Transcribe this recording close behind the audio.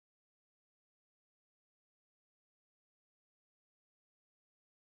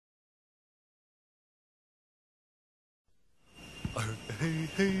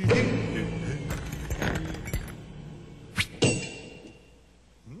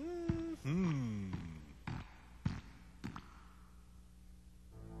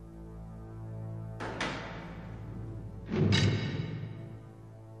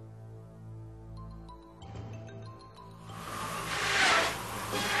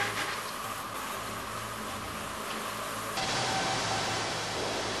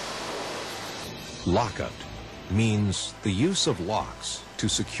Lockout means the use of locks to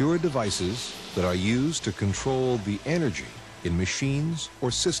secure devices that are used to control the energy in machines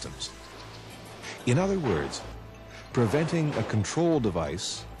or systems. In other words, preventing a control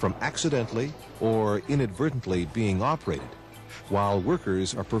device from accidentally or inadvertently being operated while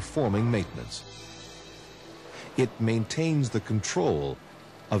workers are performing maintenance. It maintains the control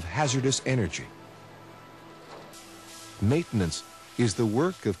of hazardous energy. Maintenance is the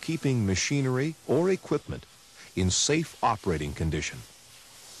work of keeping machinery or equipment in safe operating condition,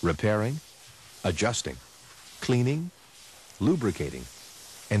 repairing, adjusting, cleaning, lubricating,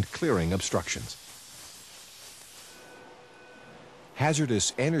 and clearing obstructions.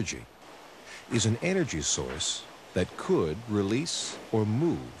 Hazardous energy is an energy source that could release or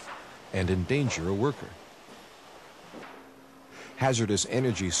move and endanger a worker. Hazardous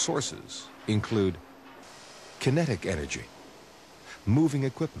energy sources include kinetic energy, moving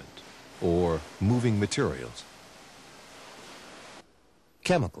equipment, or moving materials,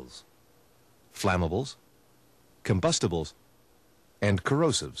 chemicals, flammables, combustibles, and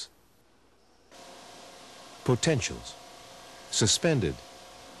corrosives, potentials, suspended,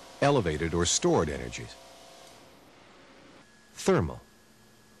 elevated, or stored energies, thermal,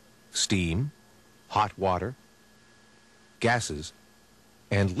 steam, hot water, gases,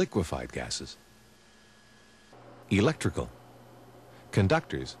 and liquefied gases, electrical,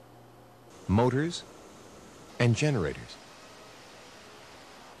 conductors, motors, and generators.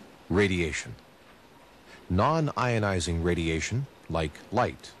 Radiation. Non-ionizing radiation like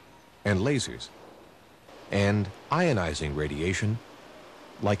light and lasers, and ionizing radiation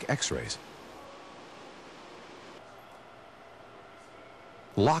like X-rays.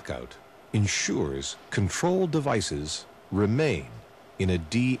 Lockout ensures control devices remain in a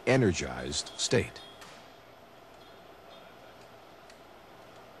de-energized state.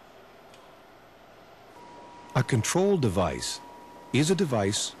 A control device is a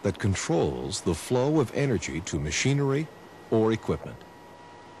device that controls the flow of energy to machinery or equipment.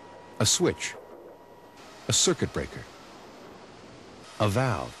 A switch, a circuit breaker, a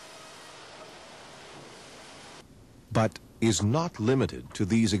valve. But is not limited to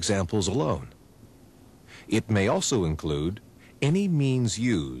these examples alone. It may also include any means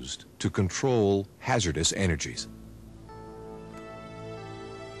used to control hazardous energies.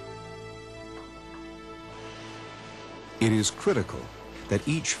 It is critical that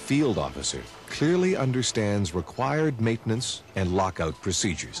each field officer clearly understands required maintenance and lockout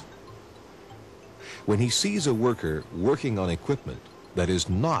procedures. When he sees a worker working on equipment that is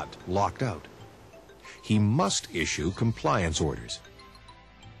not locked out, he must issue compliance orders.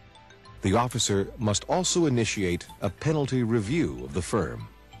 The officer must also initiate a penalty review of the firm.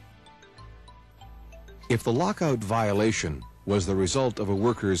 If the lockout violation was the result of a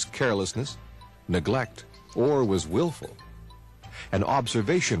worker's carelessness, neglect, or was willful, an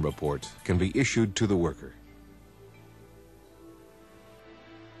observation report can be issued to the worker.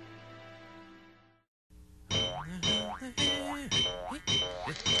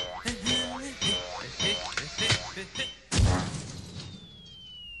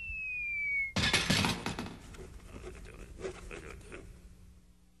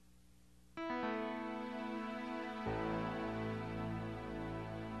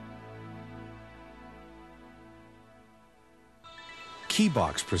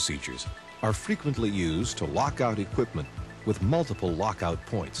 Keybox procedures are frequently used to lock out equipment with multiple lockout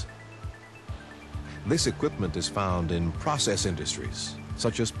points. This equipment is found in process industries,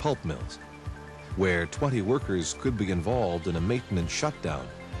 such as pulp mills, where 20 workers could be involved in a maintenance shutdown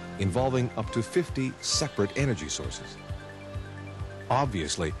involving up to 50 separate energy sources.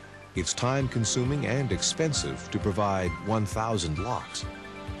 Obviously, it's time-consuming and expensive to provide 1,000 locks.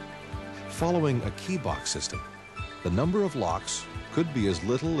 Following a keybox system, the number of locks could be as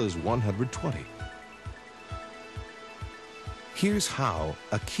little as 120. Here's how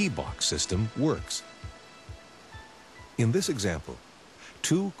a keybox system works. In this example,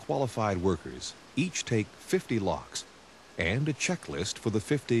 2 qualified workers each take 50 locks and a checklist for the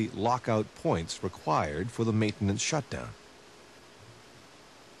 50 lockout points required for the maintenance shutdown.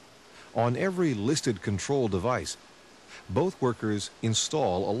 On every listed control device, both workers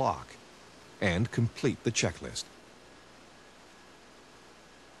install a lock and complete the checklist.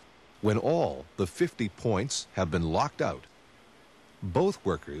 When all the 50 points have been locked out, both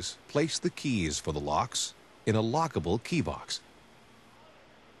workers place the keys for the locks in a lockable key box.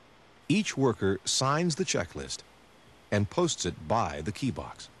 Each worker signs the checklist and posts it by the key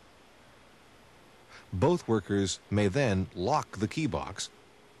box. Both workers may then lock the key box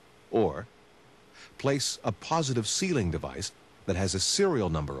or place a positive sealing device that has a serial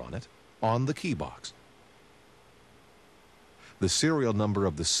number on it on the key box. The serial number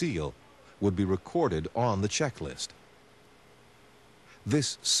of the seal would be recorded on the checklist.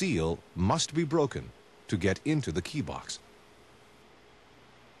 This seal must be broken to get into the key box.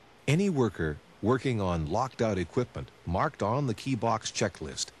 Any worker working on locked-out equipment marked on the key box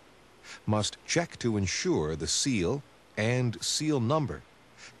checklist must check to ensure the seal and seal number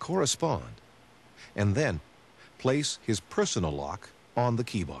correspond, and then place his personal lock on the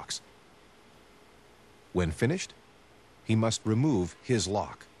key box. When finished, he must remove his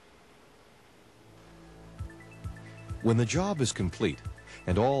lock. When the job is complete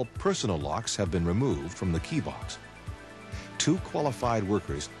and all personal locks have been removed from the key box, 2 qualified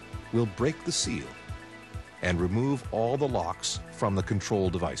workers will break the seal and remove all the locks from the control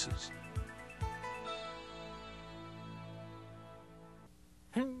devices.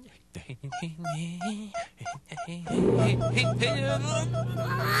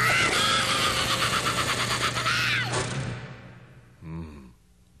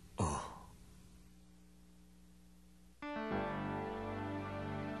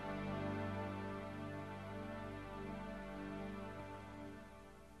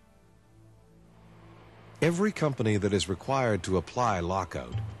 Every company that is required to apply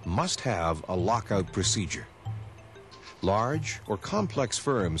lockout must have a lockout procedure. Large or complex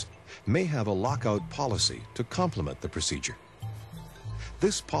firms may have a lockout policy to complement the procedure.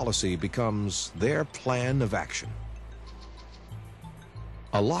 This policy becomes their plan of action.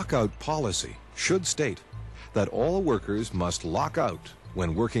 A lockout policy should state that all workers must lock out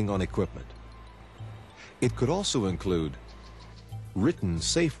when working on equipment. It could also include written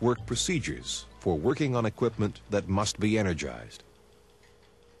safe work procedures for working on equipment that must be energized,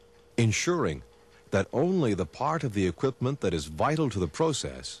 ensuring that only the part of the equipment that is vital to the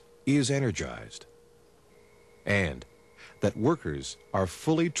process is energized, and that workers are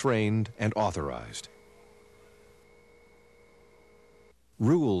fully trained and authorized.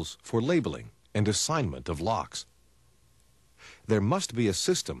 Rules for labeling and assignment of locks. There must be a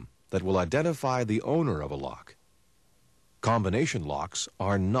system that will identify the owner of a lock. Combination locks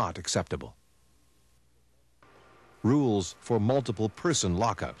are not acceptable. Rules for multiple person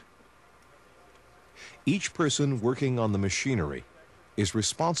lockout. Each person working on the machinery is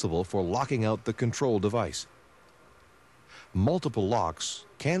responsible for locking out the control device. Multiple locks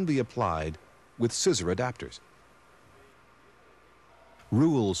can be applied with scissor adapters.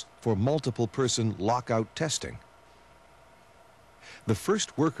 Rules for multiple person lockout testing. The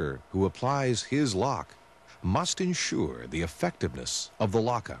first worker who applies his lock must ensure the effectiveness of the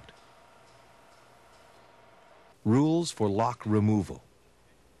lockout. Rules for lock removal.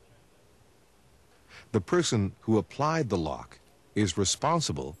 The person who applied the lock is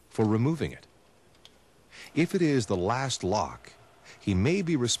responsible for removing it. If it is the last lock, he may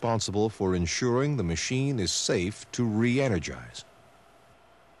be responsible for ensuring the machine is safe to re-energize.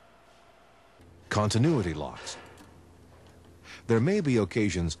 Continuity locks. There may be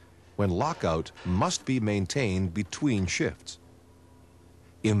occasions when lockout must be maintained between shifts.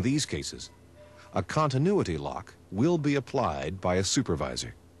 In these cases, a continuity lock will be applied by a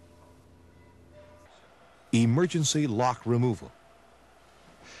supervisor. Emergency lock removal.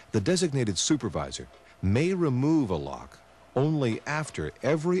 The designated supervisor may remove a lock only after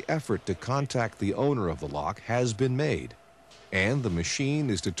every effort to contact the owner of the lock has been made and the machine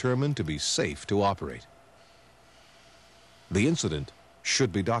is determined to be safe to operate. The incident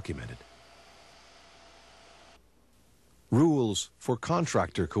should be documented. Rules for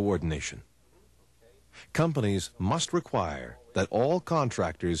contractor coordination. Companies must require that all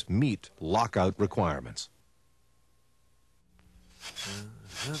contractors meet lockout requirements.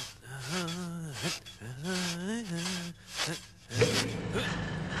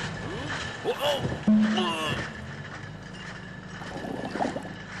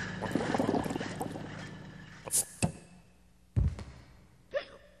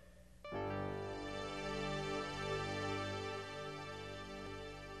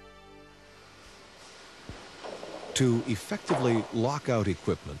 To effectively lock out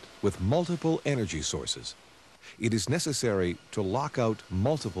equipment with multiple energy sources, it is necessary to lock out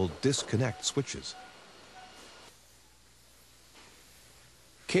multiple disconnect switches.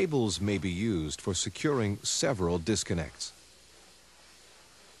 Cables may be used for securing several disconnects.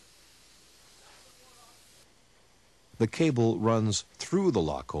 the cable runs through the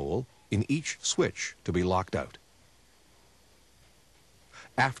lock hole in each switch to be locked out.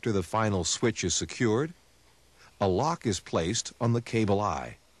 After the final switch is secured, a lock is placed on the cable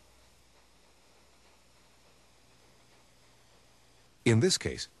eye. In this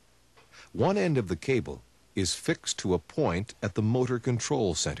case, one end of the cable is fixed to a point at the motor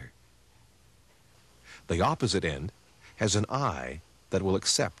control center. The opposite end has an eye that will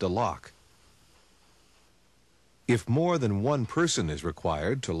accept a lock. If more than one person is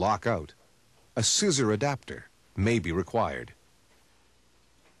required to lock out, a scissor adapter may be required.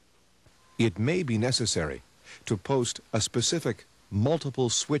 It may be necessary to post a specific multiple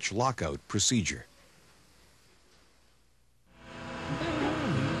switch lockout procedure.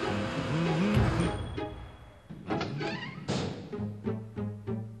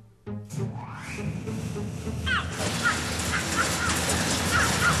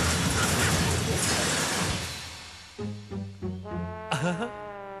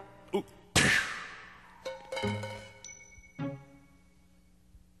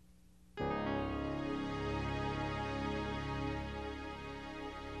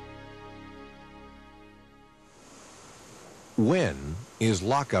 When is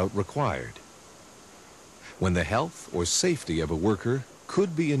lockout required? When the health or safety of a worker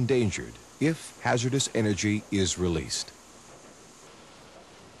could be endangered if hazardous energy is released.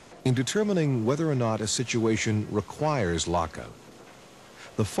 In determining whether or not a situation requires lockout,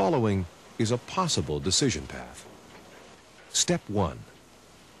 the following is a possible decision path. Step 1.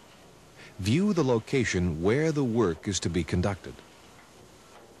 View the location where the work is to be conducted.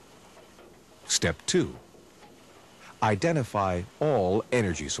 Step 2. Identify all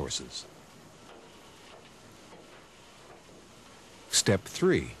energy sources. Step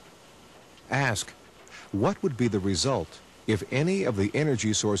 3. Ask, what would be the result if any of the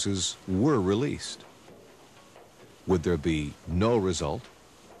energy sources were released? Would there be no result?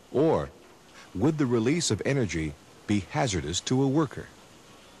 Or would the release of energy be hazardous to a worker?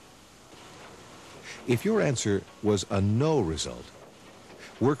 If your answer was a no result,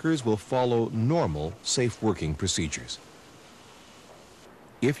 workers will follow normal safe working procedures.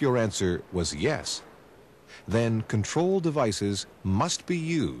 If your answer was yes, then control devices must be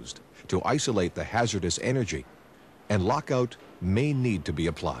used to isolate the hazardous energy, and lockout may need to be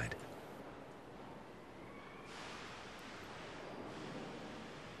applied.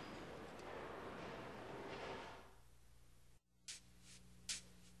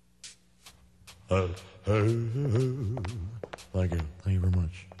 Thank you. Thank you very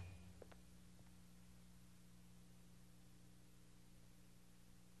much.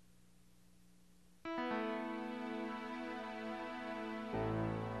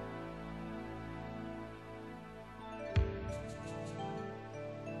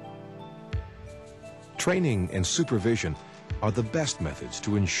 Training and supervision are the best methods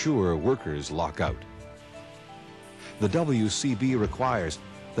to ensure workers lock out. The WCB requires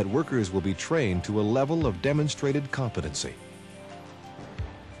that workers will be trained to a level of demonstrated competency.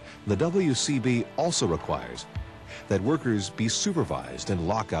 The WCB also requires that workers be supervised in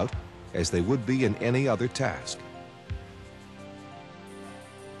lockout as they would be in any other task.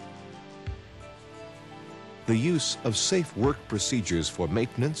 The use of safe work procedures for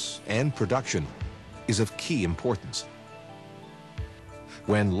maintenance and production is of key importance.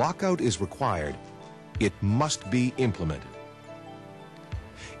 When lockout is required, it must be implemented.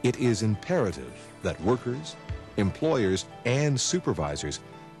 It is imperative that workers, employers, and supervisors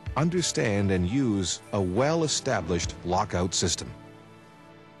understand and use a well-established lockout system.